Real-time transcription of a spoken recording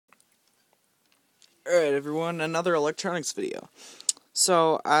Alright everyone, another electronics video.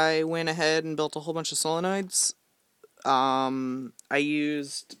 So I went ahead and built a whole bunch of solenoids. I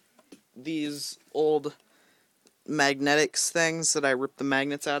used these old magnetics things that I ripped the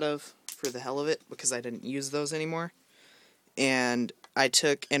magnets out of for the hell of it because I didn't use those anymore. And I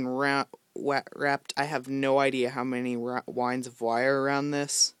took and wrapped, I have no idea how many winds of wire around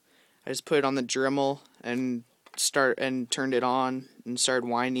this. I just put it on the Dremel and turned it on and started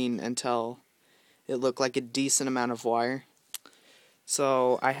winding until it looked like a decent amount of wire.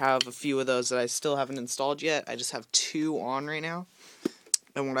 So I have a few of those that I still haven't installed yet. I just have two on right now.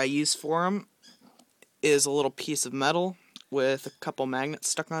 And what I use for them is a little piece of metal with a couple magnets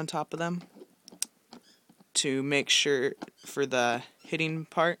stuck on top of them to make sure for the hitting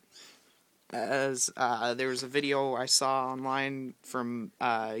part. As there was a video I saw online from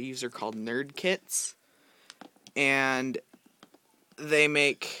a user called Nerd Kits, and they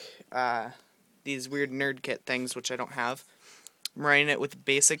make these weird nerd kit things, which I don't have. I'm writing it with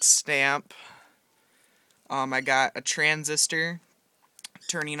basic stamp. I got a transistor,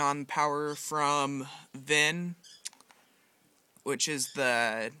 turning on power from VIN, which is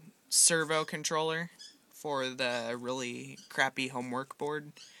the servo controller for the really crappy homework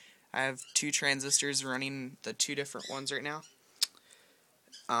board. I have two transistors running, the two different ones right now.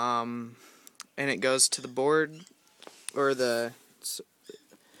 And it goes to the board, or the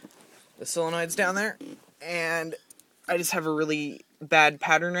solenoids down there, and I just have a really bad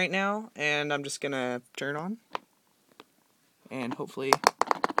pattern right now, and I'm just gonna turn it on, and hopefully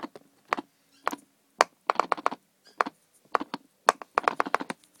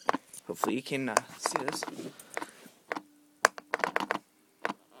you can see this.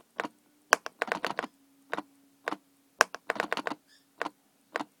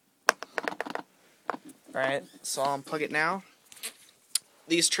 Alright, so I'll unplug it now.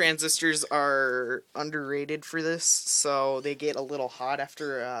 These transistors are underrated for this, so they get a little hot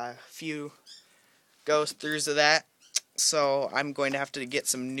after a few go-throughs of that. So I'm going to have to get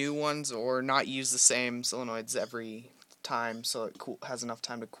some new ones or not use the same solenoids every time so it has enough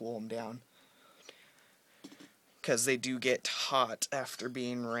time to cool them down. Because they do get hot after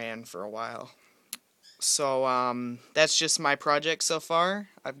being ran for a while. So that's just my project so far.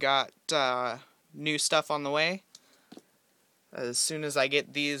 I've got new stuff on the way. As soon as I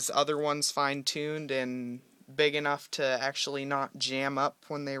get these other ones fine-tuned and big enough to actually not jam up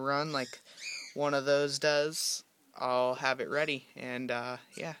when they run like one of those does, I'll have it ready, and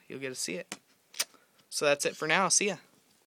yeah, you'll get to see it. So that's it for now. See ya.